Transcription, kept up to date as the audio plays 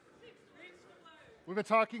We've been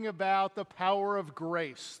talking about the power of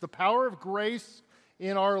grace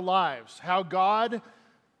in our lives, how God's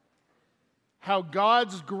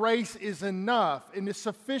grace is enough and is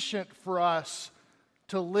sufficient for us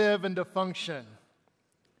to live and to function.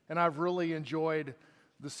 And I've really enjoyed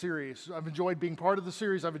the series. I've enjoyed being part of the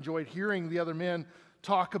series. I've enjoyed hearing the other men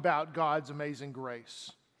talk about God's amazing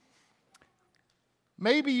grace.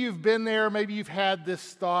 Maybe you've been there, maybe you've had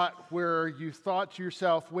this thought where you thought to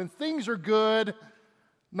yourself, when things are good,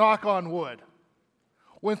 knock on wood.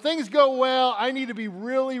 When things go well, I need to be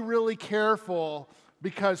really, really careful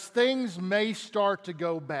because things may start to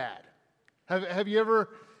go bad. Have you ever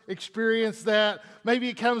experienced that? Maybe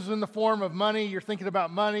it comes in the form of money. You're thinking about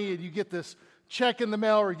money and you get this check in the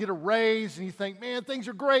mail or you get a raise and you think, man, things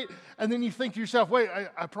are great. And then you think to yourself, wait,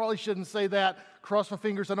 I probably shouldn't say that. Cross my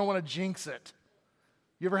fingers, I don't want to jinx it.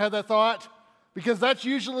 You ever had that thought? Because that's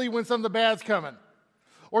usually when some of the bad's coming.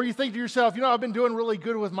 Or you think to yourself, I've been doing really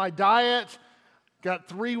good with my diet. Got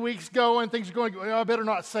 3 weeks going, things are going, I better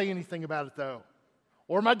not say anything about it though.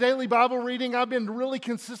 Or my daily Bible reading, I've been really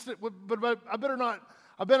consistent with, but I better not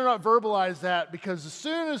verbalize that because as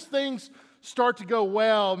soon as things start to go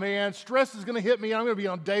well, man, stress is going to hit me and I'm going to be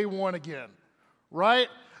on day one again, right?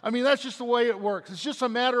 I mean, that's just the way it works. It's just a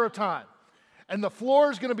matter of time. And the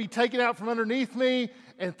floor is going to be taken out from underneath me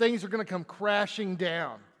and things are going to come crashing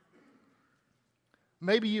down.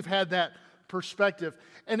 Maybe you've had that perspective.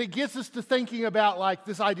 And it gets us to thinking about like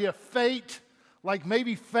this idea of fate, like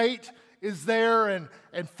maybe fate is there and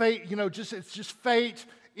fate, it's just fate.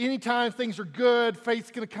 Anytime things are good, fate's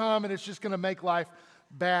going to come and it's just going to make life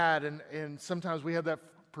bad. And sometimes we have that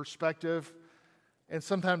perspective. And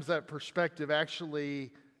sometimes that perspective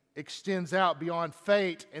actually extends out beyond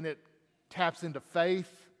fate and it taps into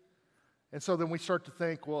faith. And so then we start to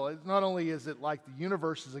think, well, not only is it like the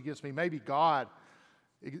universe is against me, maybe God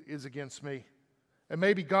is against me. And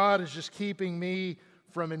maybe God is just keeping me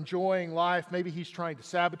from enjoying life. Maybe He's trying to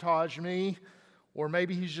sabotage me. Or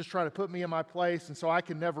maybe He's just trying to put me in my place. And so I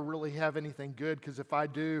can never really have anything good because if I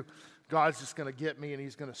do, God's just going to get me and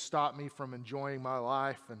He's going to stop me from enjoying my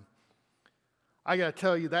life. And I got to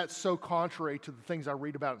tell you, that's so contrary to the things I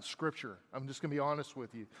read about in Scripture. I'm just going to be honest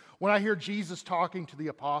with you. When I hear Jesus talking to the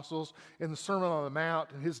apostles in the Sermon on the Mount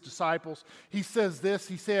and His disciples, He says this.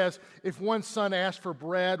 He says, if one son asks for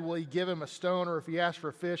bread, will He give him a stone? Or if he asks for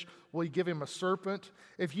a fish, will He give him a serpent?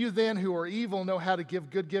 If you then, who are evil, know how to give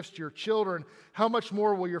good gifts to your children, how much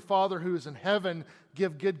more will your Father who is in heaven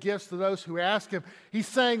give good gifts to those who ask Him? He's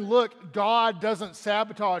saying, look, God doesn't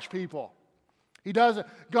sabotage people. He doesn't.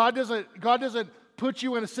 God doesn't put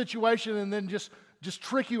you in a situation and then just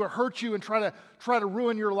trick you or hurt you and try to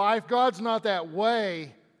ruin your life. God's not that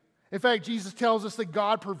way. In fact, Jesus tells us that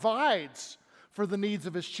God provides for the needs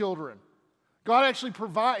of His children. God actually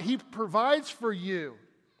provides for you.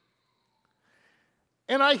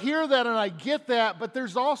 And I hear that and I get that, but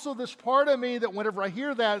there's also this part of me that whenever I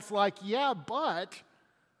hear that, it's like, yeah, but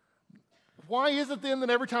why is it then that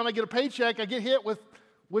every time I get a paycheck, I get hit with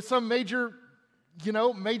some major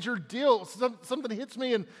deal, something hits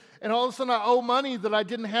me and all of a sudden I owe money that I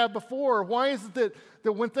didn't have before? Why is it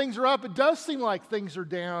that when things are up, it does seem like things are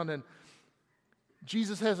down? And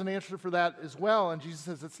Jesus has an answer for that as well, and Jesus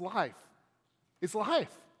says it's life. It's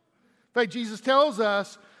life. In fact, Jesus tells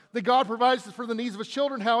us that God provides for the needs of His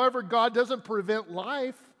children. However, God doesn't prevent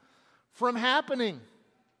life from happening.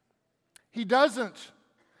 He doesn't.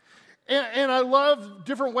 And I love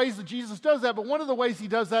different ways that Jesus does that, but one of the ways He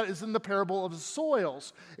does that is in the parable of the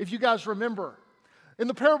soils, if you guys remember. In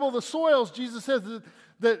the parable of the soils, Jesus says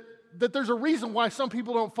that there's a reason why some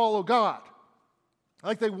people don't follow God.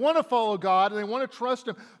 Like they want to follow God and they want to trust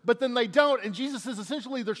Him, but then they don't. And Jesus says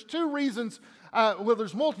essentially there's two reasons,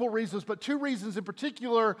 there's multiple reasons, but two reasons in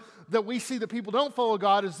particular that we see that people don't follow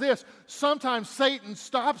God is this. Sometimes Satan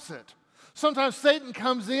stops it. Sometimes Satan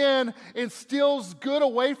comes in and steals good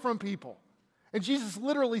away from people. And Jesus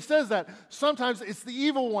literally says that. Sometimes it's the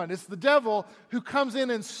evil one, it's the devil who comes in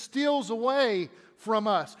and steals away from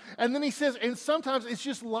us. And then He says, and sometimes it's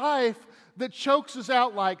just life that chokes us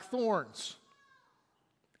out like thorns.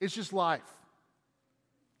 It's just life.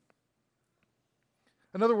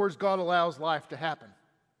 In other words, God allows life to happen.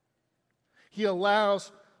 He allows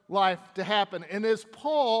life to happen. And as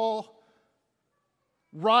Paul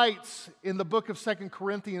writes in the book of 2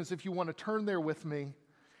 Corinthians, if you want to turn there with me,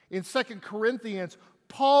 in 2 Corinthians,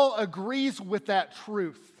 Paul agrees with that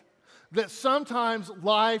truth, that sometimes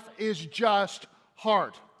life is just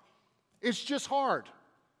hard. It's just hard.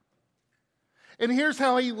 And here's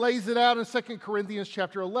how he lays it out in 2 Corinthians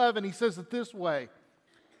chapter 11. He says it this way.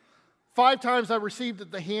 5 times I received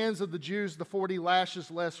at the hands of the Jews the 40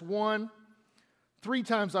 lashes less one. 3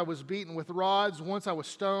 times I was beaten with rods. Once I was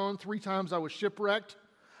stoned. 3 times I was shipwrecked.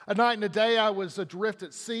 A night and a day I was adrift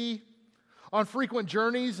at sea. On frequent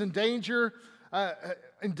journeys, in danger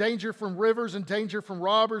from rivers, in danger from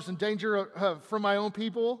robbers, in danger from my own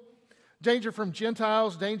people, danger from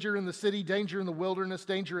Gentiles, danger in the city, danger in the wilderness,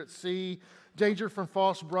 danger at sea, danger from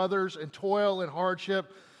false brothers, and toil and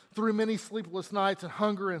hardship, through many sleepless nights and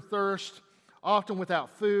hunger and thirst, often without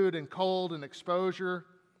food and cold and exposure.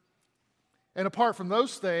 And apart from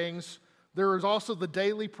those things, there is also the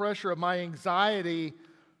daily pressure of my anxiety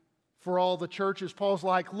for all the churches. Paul's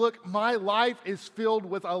like, look, my life is filled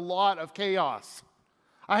with a lot of chaos.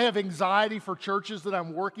 I have anxiety for churches that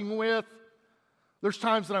I'm working with. There's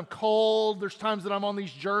times that I'm cold. There's times that I'm on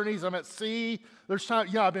these journeys. I'm at sea. There's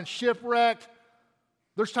times, I've been shipwrecked.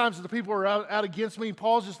 There's times that the people are out against me.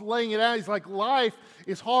 Paul's just laying it out. He's like, life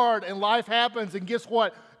is hard and life happens. And guess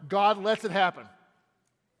what? God lets it happen.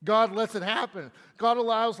 God lets it happen. God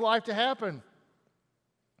allows life to happen.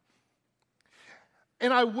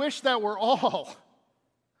 And I wish that were all.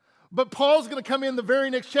 But Paul's going to come in the very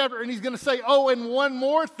next chapter and he's going to say, oh, and one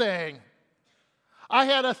more thing. I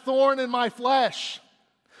had a thorn in my flesh.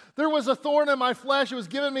 There was a thorn in my flesh. It was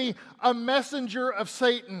giving me a messenger of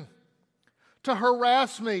Satan to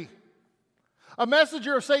harass me. A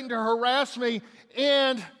messenger of Satan to harass me,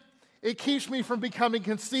 and it keeps me from becoming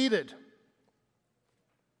conceited.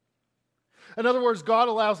 In other words, God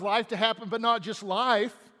allows life to happen, but not just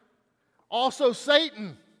life, also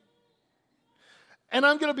Satan. And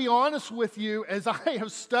I'm going to be honest with you, as I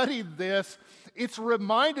have studied this, it's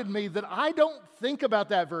reminded me that I don't think about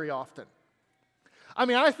that very often. I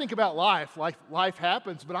mean, I think about life, like life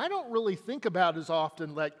happens, but I don't really think about as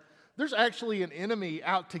often, like, there's actually an enemy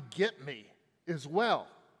out to get me as well.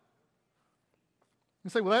 You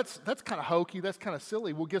say, well, that's kind of hokey, that's kind of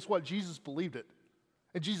silly. Well, guess what? Jesus believed it,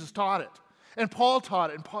 and Jesus taught it, and Paul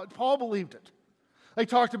taught it, and Paul believed it. They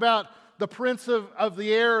talked about the prince of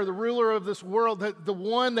the air, the ruler of this world, the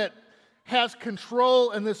one that has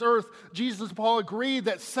control in this earth. Jesus and Paul agreed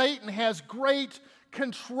that Satan has great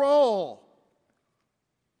control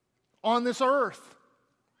on this earth.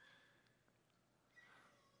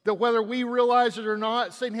 That whether we realize it or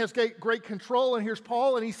not, Satan has great control. And here's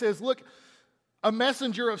Paul, and he says, look, a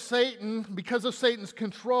messenger of Satan, because of Satan's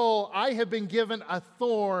control, I have been given a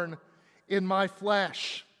thorn in my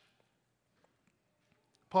flesh.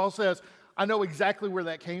 Paul says, I know exactly where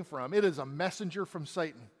that came from. It is a messenger from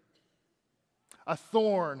Satan. A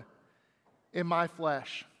thorn in my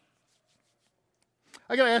flesh.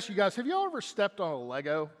 I got to ask you guys, have you all ever stepped on a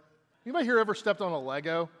Lego? Anybody here ever stepped on a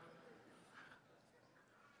Lego?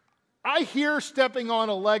 I hear stepping on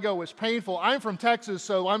a Lego is painful. I'm from Texas,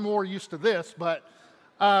 so I'm more used to this, but,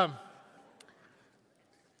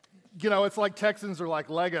 it's like Texans are like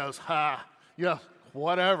Legos.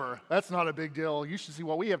 Whatever. That's not a big deal. You should see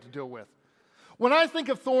what we have to deal with. When I think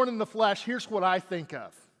of thorn in the flesh, here's what I think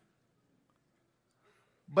of.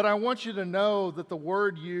 But I want you to know that the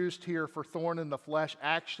word used here for thorn in the flesh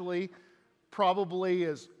actually probably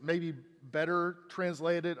is maybe better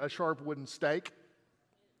translated a sharp wooden stake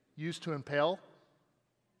used to impale.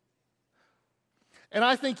 And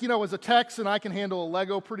I think, as a Texan, I can handle a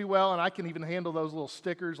Lego pretty well, and I can even handle those little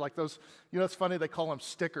stickers, like those, it's funny, they call them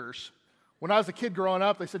stickers. When I was a kid growing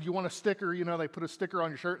up, they said, you want a sticker? They put a sticker on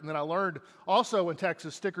your shirt, and then I learned also in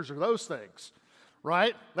Texas, stickers are those things,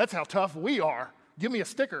 right? That's how tough we are. Give me a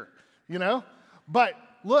sticker, But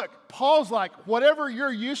look, Paul's like, whatever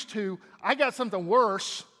you're used to, I got something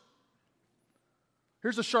worse.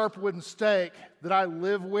 Here's a sharp wooden stake that I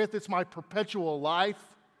live with. It's my perpetual life.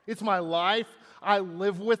 It's my life. I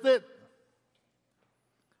live with it.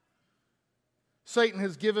 Satan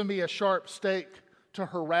has given me a sharp stake to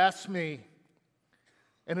harass me,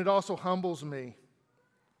 and it also humbles me.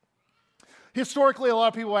 Historically, a lot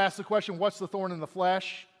of people ask the question, what's the thorn in the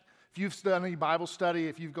flesh? If you've done any Bible study,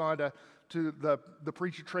 if you've gone to the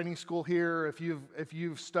preacher training school here, if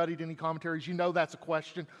you've studied any commentaries, that's a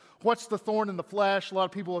question. What's the thorn in the flesh? A lot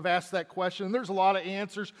of people have asked that question, and there's a lot of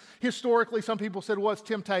answers. Historically, some people said, well, it's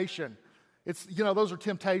temptation. It's, those are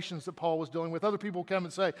temptations that Paul was dealing with. Other people come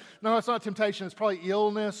and say, no, it's not temptation, it's probably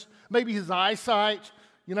illness, maybe his eyesight.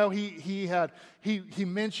 He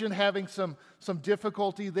mentioned having some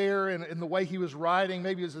difficulty there in the way he was writing.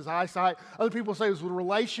 Maybe it was his eyesight. Other people say it was with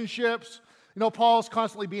relationships. Paul's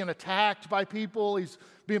constantly being attacked by people. He's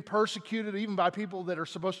being persecuted even by people that are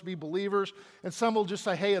supposed to be believers. And some will just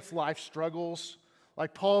say, hey, it's life struggles.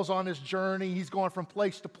 Like Paul's on his journey. He's going from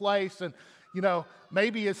place to place. And,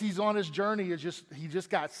 maybe as he's on his journey, he just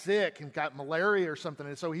got sick and got malaria or something.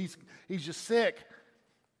 And so he's just sick.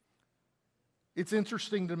 It's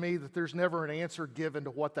interesting to me that there's never an answer given to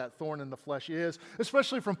what that thorn in the flesh is,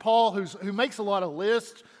 especially from Paul, who makes a lot of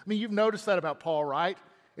lists. I mean, you've noticed that about Paul, right?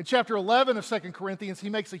 In chapter 11 of 2 Corinthians, he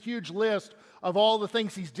makes a huge list of all the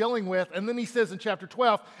things he's dealing with, and then he says in chapter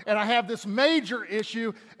 12, and I have this major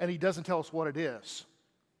issue, and he doesn't tell us what it is.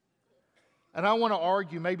 And I want to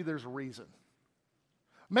argue maybe there's a reason.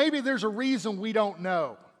 Maybe there's a reason we don't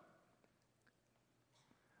know.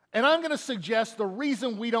 And I'm going to suggest the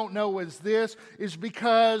reason we don't know is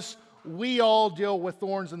because we all deal with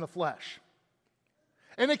thorns in the flesh.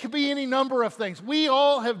 And it could be any number of things. We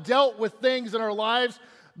all have dealt with things in our lives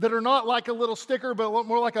that are not like a little sticker, but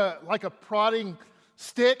more like a prodding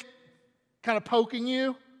stick, kind of poking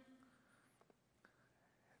you.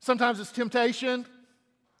 Sometimes it's temptation.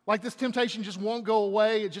 Like this temptation just won't go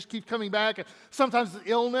away. It just keeps coming back. And sometimes it's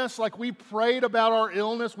illness. Like we prayed about our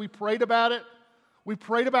illness. We prayed about it. We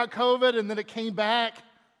prayed about COVID, and then it came back.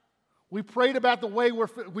 We prayed about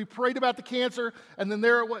we prayed about the cancer, and then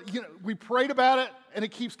we prayed about it, and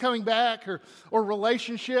it keeps coming back. Or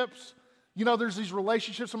relationships. There's these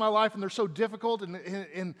relationships in my life, and they're so difficult,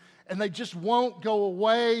 and they just won't go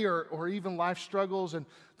away, or even life struggles. And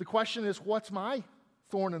the question is, what's my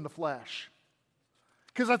thorn in the flesh?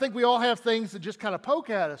 Because I think we all have things that just kind of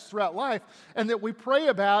poke at us throughout life, and that we pray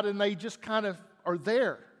about, and they just kind of are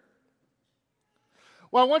there.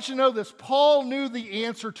 Well, I want you to know this. Paul knew the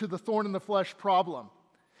answer to the thorn in the flesh problem.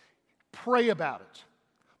 Pray about it.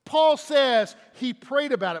 Paul says he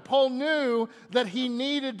prayed about it. Paul knew that he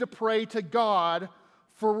needed to pray to God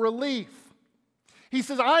for relief. He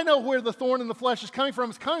says, I know where the thorn in the flesh is coming from.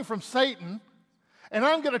 It's coming from Satan, and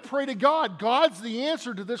I'm going to pray to God. God's the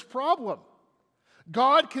answer to this problem.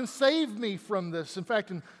 God can save me from this. In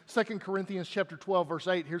fact, in 2 Corinthians chapter 12, verse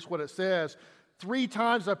 8, here's what it says. 3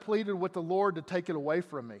 times I pleaded with the Lord to take it away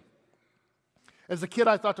from me. As a kid,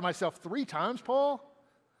 I thought to myself, 3 times, Paul?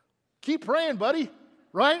 Keep praying, buddy,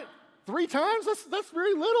 right? 3 times? That's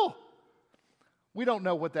very little. We don't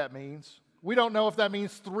know what that means. We don't know if that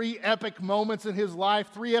means 3 epic moments in his life,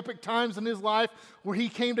 3 epic times in his life where he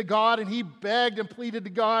came to God and he begged and pleaded to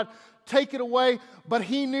God, take it away. But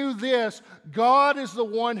he knew this, God is the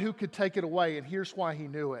one who could take it away. And here's why he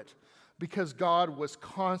knew it. Because God was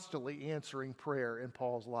constantly answering prayer in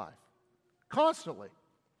Paul's life. Constantly.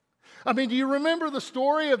 I mean, do you remember the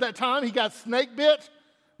story of that time he got snake bit?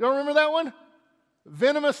 You don't remember that one?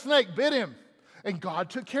 Venomous snake bit him, and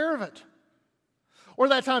God took care of it. Or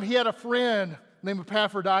that time he had a friend named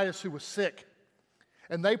Epaphroditus who was sick,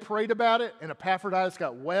 and they prayed about it, and Epaphroditus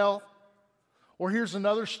got well. Or here's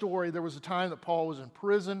another story. There was a time that Paul was in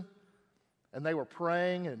prison, and they were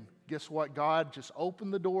praying, and guess what? God just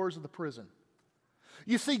opened the doors of the prison.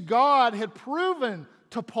 You see, God had proven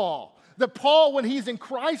to Paul that Paul, when he's in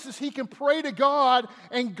crisis, he can pray to God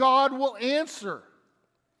and God will answer.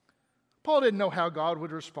 Paul didn't know how God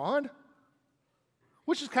would respond,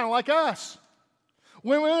 which is kind of like us.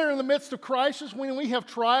 When we're in the midst of crisis, when we have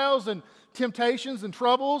trials and temptations and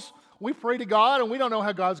troubles, we pray to God and we don't know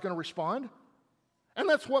how God's going to respond. And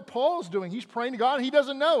that's what Paul's doing. He's praying to God, and he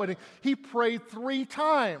doesn't know it. He prayed 3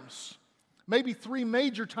 times, maybe 3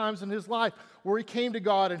 major times in his life, where he came to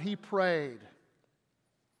God and he prayed.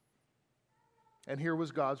 And here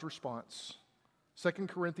was God's response. 2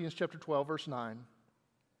 Corinthians chapter 12, verse 9.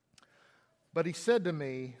 But he said to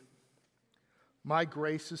me, my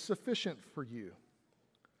grace is sufficient for you,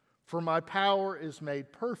 for my power is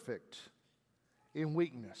made perfect in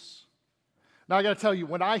weakness. Now, I got to tell you,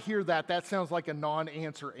 when I hear that, that sounds like a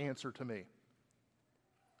non-answer answer to me.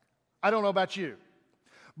 I don't know about you,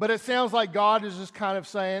 but it sounds like God is just kind of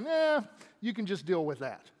saying, you can just deal with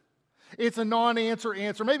that. It's a non-answer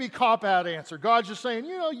answer, maybe a cop-out answer. God's just saying,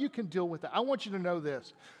 you can deal with that. I want you to know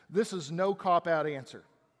this. This is no cop-out answer.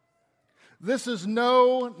 This is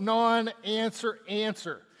no non-answer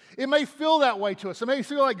answer. It may feel that way to us. It may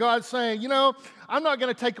feel like God's saying, I'm not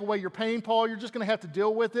going to take away your pain, Paul. You're just going to have to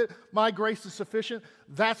deal with it. My grace is sufficient.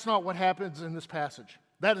 That's not what happens in this passage.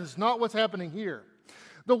 That is not what's happening here.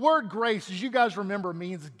 The word grace, as you guys remember,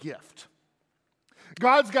 means gift.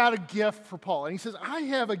 God's got a gift for Paul. And he says, I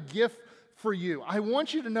have a gift for you. I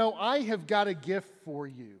want you to know I have got a gift for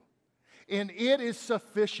you. And it is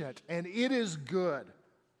sufficient. And it is good.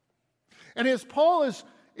 And as Paul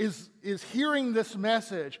is hearing this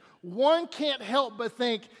message, one can't help but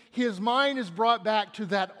think his mind is brought back to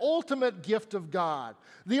that ultimate gift of God,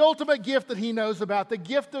 the ultimate gift that he knows about, the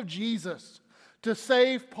gift of Jesus to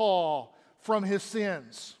save Paul from his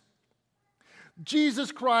sins.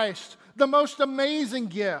 Jesus Christ, the most amazing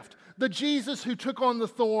gift, the Jesus who took on the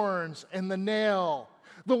thorns and the nail,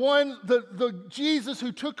 the Jesus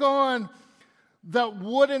who took on the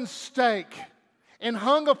wooden stake and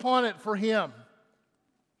hung upon it for him.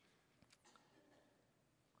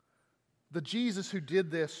 The Jesus who did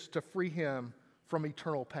this to free him from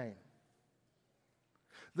eternal pain.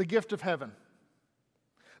 The gift of heaven.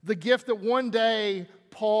 The gift that one day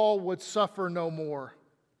Paul would suffer no more.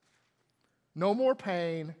 No more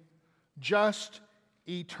pain, just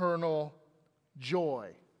eternal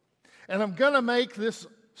joy. And I'm going to make this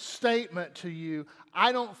statement to you.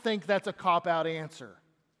 I don't think that's a cop-out answer.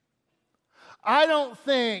 I don't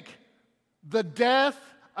think the death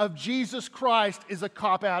of Jesus Christ is a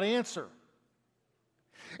cop-out answer.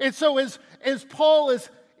 And so as Paul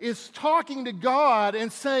is talking to God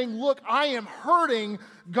and saying, look, I am hurting,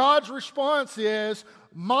 God's response is,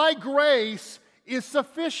 my grace is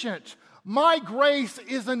sufficient. My grace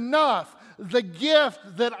is enough. The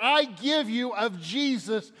gift that I give you of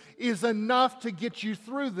Jesus is enough to get you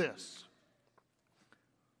through this.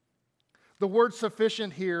 The word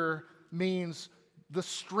sufficient here means the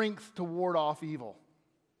strength to ward off evil.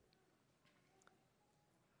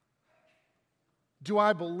 Do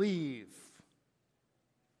I believe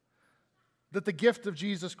that the gift of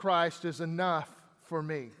Jesus Christ is enough for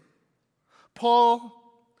me? Paul,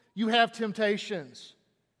 you have temptations.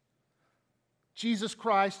 Jesus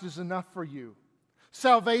Christ is enough for you.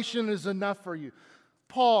 Salvation is enough for you.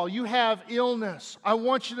 Paul, you have illness. I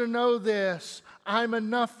want you to know this. I'm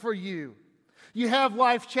enough for you. You have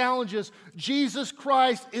life challenges. Jesus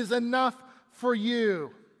Christ is enough for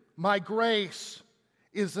you. My grace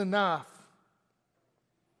is enough.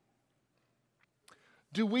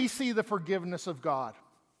 Do we see the forgiveness of God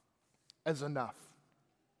as enough?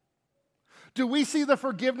 Do we see the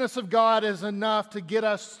forgiveness of God as enough to get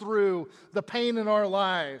us through the pain in our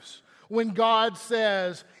lives when God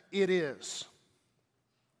says it is?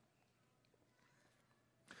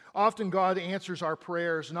 Often God answers our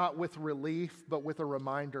prayers not with relief, but with a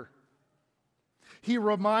reminder. He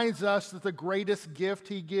reminds us that the greatest gift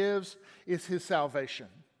He gives is His salvation.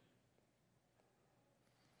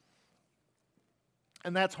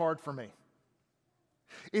 And that's hard for me.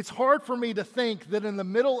 It's hard for me to think that in the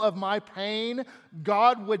middle of my pain,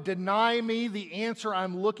 God would deny me the answer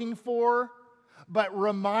I'm looking for, but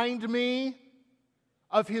remind me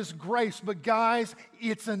of His grace. But guys,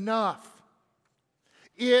 it's enough.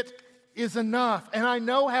 It is enough. And I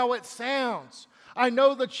know how it sounds. I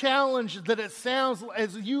know the challenge that it sounds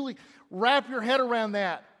as you wrap your head around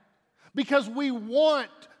that. Because we want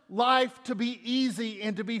life to be easy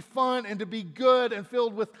and to be fun and to be good and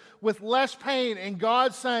filled with less pain. And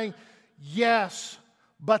God's saying, yes,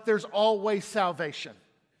 but there's always salvation.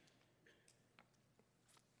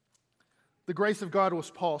 The grace of God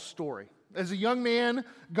was Paul's story. As a young man,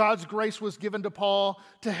 God's grace was given to Paul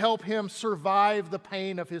to help him survive the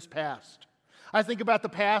pain of his past. I think about the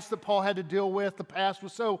past that Paul had to deal with. The past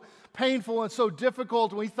was so painful and so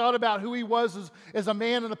difficult. When he thought about who he was as a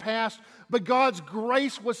man in the past, but God's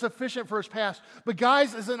grace was sufficient for his past. But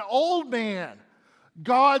guys, as an old man,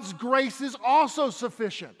 God's grace is also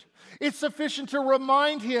sufficient. It's sufficient to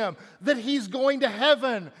remind him that he's going to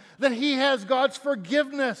heaven, that he has God's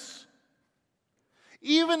forgiveness.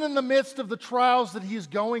 Even in the midst of the trials that he's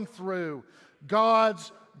going through,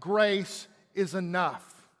 God's grace is enough.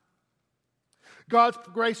 God's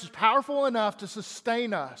grace is powerful enough to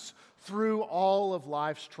sustain us through all of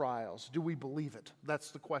life's trials. Do we believe it?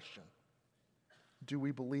 That's the question. Do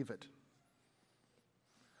we believe it?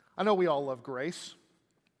 I know we all love grace.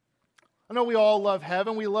 I know we all love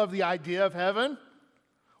heaven. We love the idea of heaven.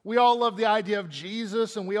 We all love the idea of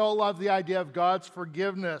Jesus, and we all love the idea of God's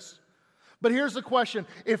forgiveness. But here's the question.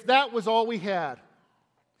 If that was all we had,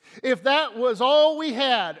 if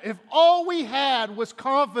all we had was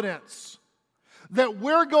confidence that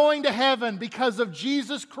we're going to heaven because of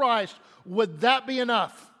Jesus Christ, would that be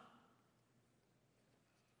enough?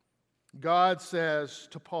 God says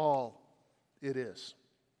to Paul, it is.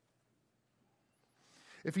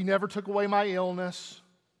 If He never took away my illness,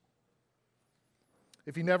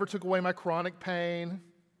 if He never took away my chronic pain,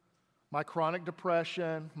 my chronic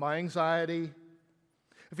depression, my anxiety,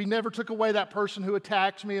 if He never took away that person who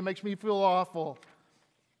attacks me and makes me feel awful,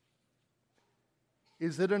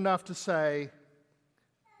 is it enough to say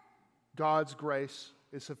God's grace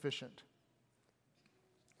is sufficient?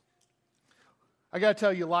 I got to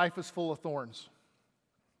tell you, life is full of thorns.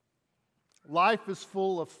 Life is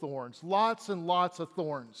full of thorns. Lots and lots of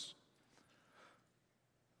thorns.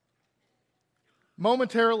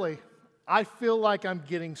 Momentarily, I feel like I'm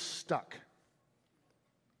getting stuck.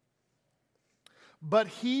 But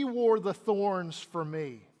He wore the thorns for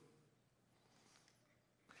me.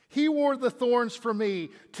 He wore the thorns for me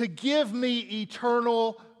to give me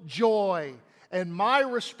eternal joy And my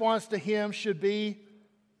response to him should be,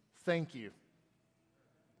 thank you.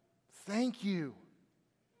 Thank you.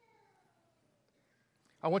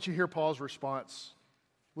 I want you to hear Paul's response.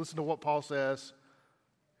 Listen to what Paul says.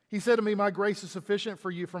 He said to me, my grace is sufficient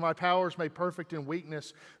for you, for my power is made perfect in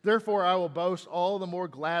weakness. Therefore, I will boast all the more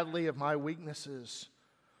gladly of my weaknesses,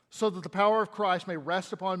 so that the power of Christ may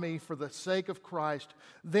rest upon me for the sake of Christ.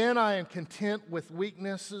 Then I am content with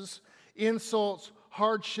weaknesses, insults,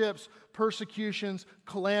 hardships, persecutions,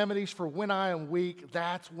 calamities, for when I am weak,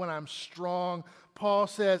 that's when I'm strong. Paul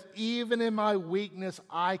says, even in my weakness,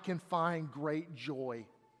 I can find great joy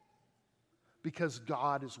because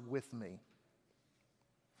God is with me.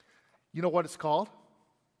 You know what it's called?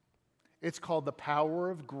 It's called the power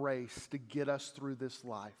of grace to get us through this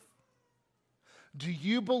life. Do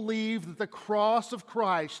you believe that the cross of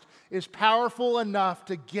Christ is powerful enough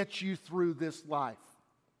to get you through this life?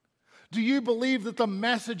 Do you believe that the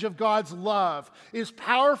message of God's love is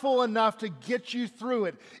powerful enough to get you through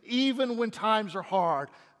it, even when times are hard?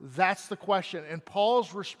 That's the question. And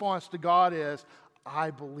Paul's response to God is,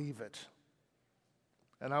 I believe it.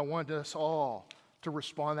 And I want us all to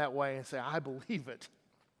respond that way and say, I believe it.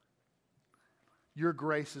 Your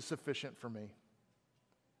grace is sufficient for me.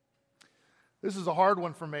 This is a hard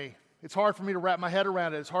one for me. It's hard for me to wrap my head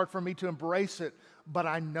around it. It's hard for me to embrace it, but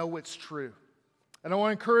I know it's true. And I want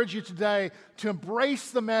to encourage you today to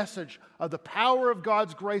embrace the message of the power of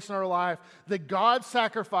God's grace in our life, that God's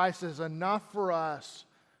sacrifice is enough for us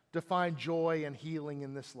to find joy and healing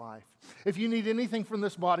in this life. If you need anything from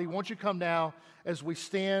this body, won't you come now as we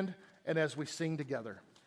stand and as we sing together.